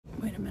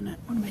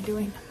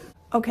doing?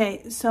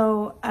 Okay,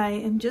 so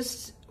I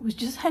was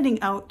just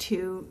heading out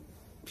to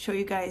show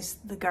you guys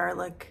the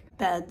garlic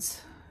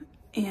beds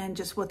and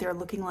just what they're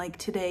looking like.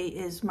 Today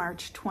is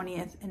March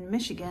 20th in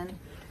Michigan,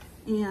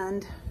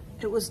 and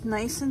it was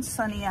nice and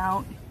sunny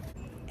out,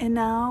 and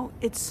now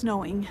it's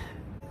snowing.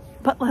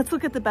 But let's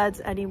look at the beds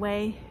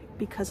anyway,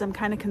 because I'm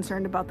kind of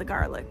concerned about the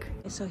garlic.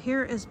 So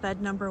here is bed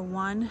number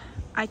 1.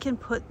 I can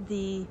put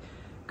the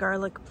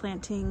garlic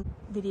planting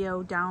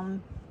video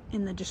down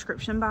in the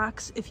description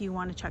box if you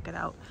want to check it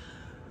out,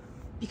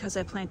 because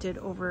I planted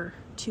over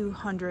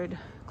 200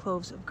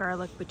 cloves of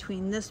garlic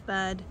between this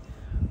bed,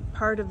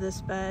 part of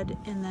this bed,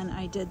 and then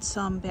I did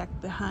some back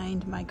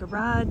behind my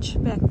garage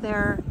back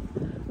there.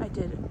 I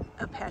did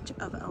a patch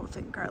of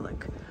elephant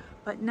garlic.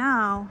 But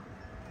now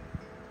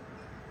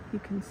you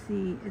can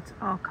see it's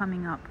all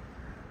coming up,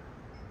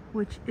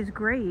 which is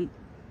great,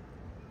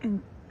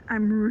 and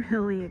I'm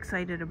really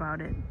excited about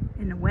it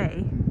in a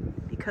way,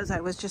 because I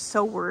was just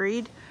so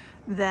worried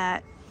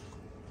that,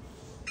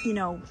 you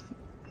know,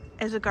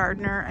 as a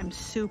gardener, I'm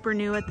super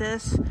new at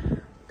this.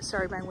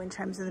 Sorry, my wind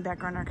chimes in the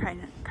background are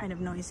kind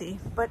of noisy.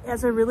 But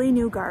as a really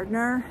new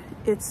gardener,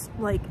 it's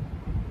like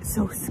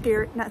so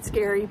scary, not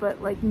scary,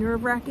 but like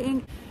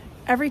nerve-wracking.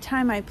 Every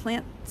time I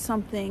plant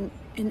something,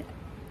 and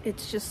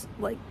it's just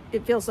like,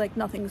 it feels like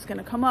nothing's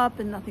gonna come up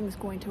and nothing's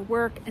going to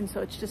work. And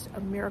so it's just a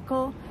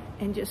miracle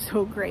and just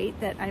so great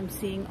that I'm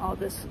seeing all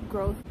this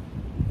growth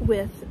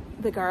with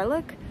the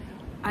garlic.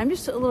 I'm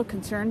just a little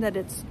concerned that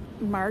it's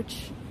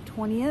March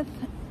 20th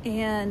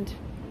and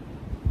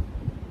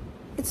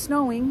it's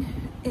snowing,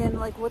 and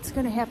like, what's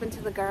gonna happen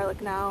to the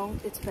garlic now?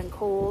 It's been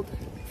cold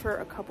for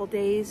a couple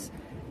days.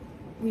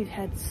 We've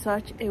had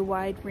such a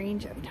wide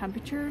range of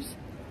temperatures.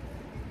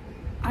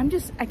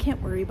 I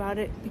can't worry about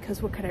it,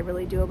 because what could I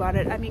really do about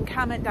it? I mean,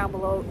 comment down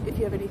below if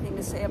you have anything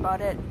to say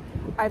about it.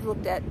 I've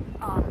looked at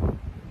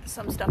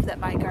some stuff that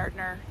my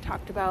gardener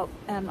talked about,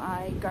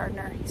 M.I.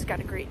 Gardener. He's got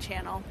a great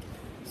channel.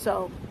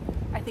 So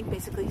I think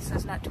basically he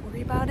says not to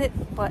worry about it,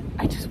 but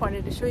I just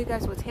wanted to show you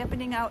guys what's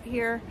happening out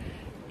here.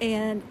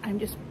 And I'm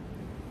just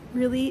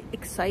really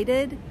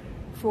excited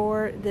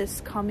for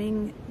this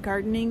coming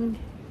gardening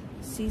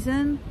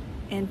season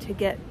and to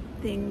get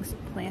things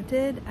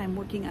planted. I'm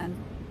working on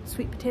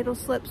sweet potato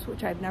slips,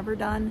 which I've never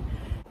done,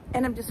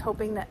 and I'm just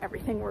hoping that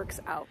everything works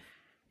out.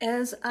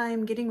 As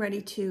I'm getting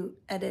ready to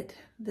edit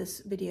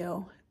this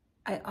video,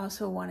 I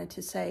also wanted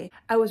to say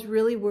I was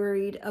really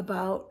worried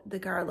about the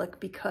garlic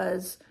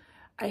because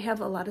I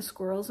have a lot of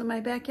squirrels in my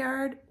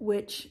backyard,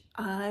 which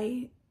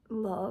I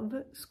love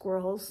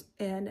squirrels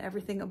and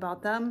everything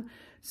about them.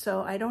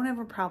 So I don't have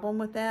a problem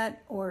with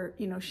that, or,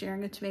 you know,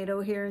 sharing a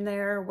tomato here and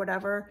there or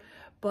whatever,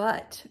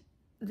 but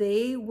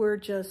they were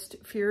just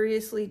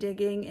furiously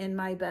digging in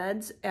my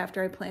beds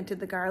after I planted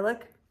the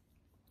garlic.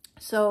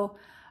 So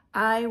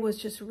I was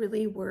just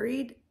really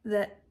worried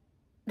that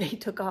they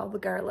took all the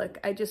garlic.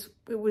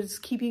 It was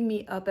keeping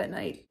me up at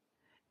night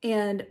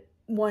and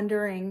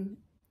wondering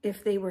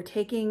if they were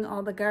taking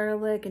all the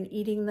garlic and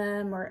eating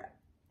them, or,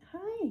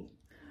 hi.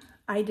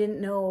 I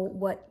didn't know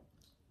what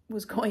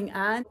was going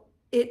on.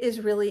 It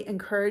is really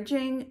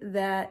encouraging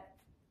that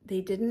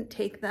they didn't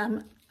take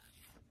them.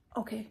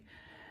 Okay.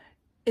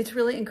 It's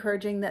really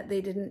encouraging that they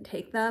didn't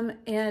take them,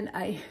 and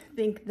I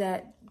think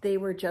that they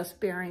were just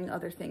burying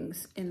other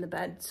things in the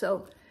bed.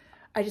 So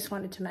I just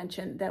wanted to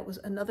mention that was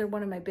another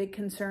one of my big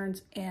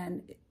concerns,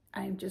 and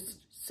I'm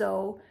just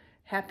so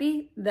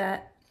happy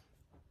that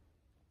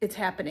it's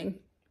happening.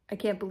 I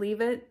can't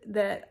believe it,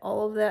 that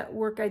all of that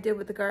work I did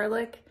with the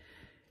garlic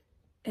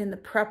and the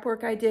prep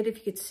work I did, if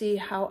you could see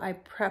how I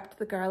prepped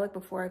the garlic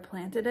before I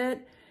planted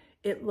it,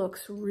 it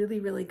looks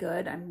really, really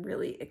good. I'm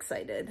really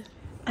excited.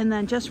 And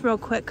then just real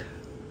quick,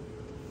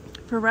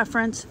 for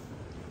reference,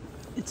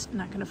 it's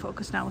not going to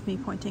focus now with me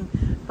pointing,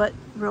 but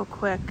real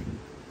quick,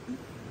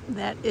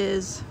 that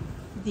is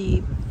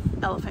the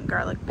elephant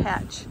garlic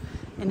patch,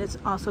 and it's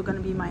also going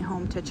to be my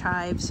home to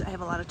chives. I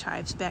have a lot of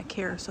chives back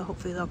here, so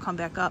hopefully they'll come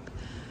back up,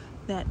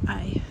 that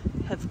I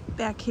have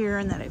back here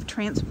and that I've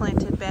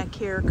transplanted back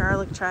here,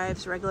 garlic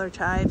chives, regular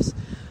chives.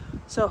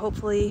 So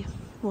hopefully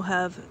we'll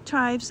have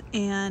chives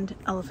and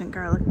elephant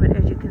garlic. But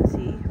as you can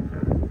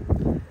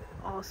see,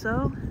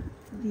 also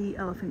the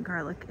elephant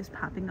garlic is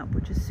popping up,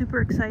 which is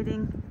super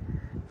exciting.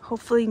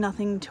 Hopefully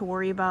nothing to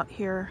worry about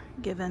here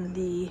given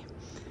the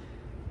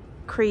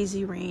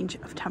crazy range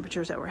of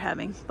temperatures that we're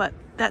having, but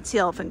that's the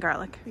elephant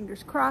garlic.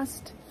 Fingers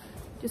crossed.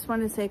 Just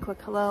wanted to say a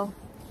quick hello.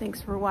 Thanks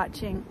for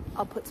watching.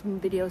 I'll put some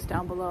videos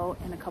down below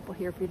and a couple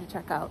here for you to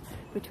check out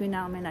between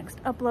now and my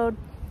next upload.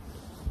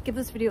 Give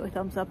this video a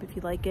thumbs up if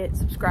you like it.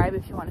 Subscribe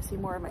if you want to see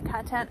more of my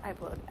content. I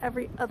upload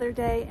every other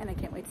day, and I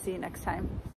can't wait to see you next time.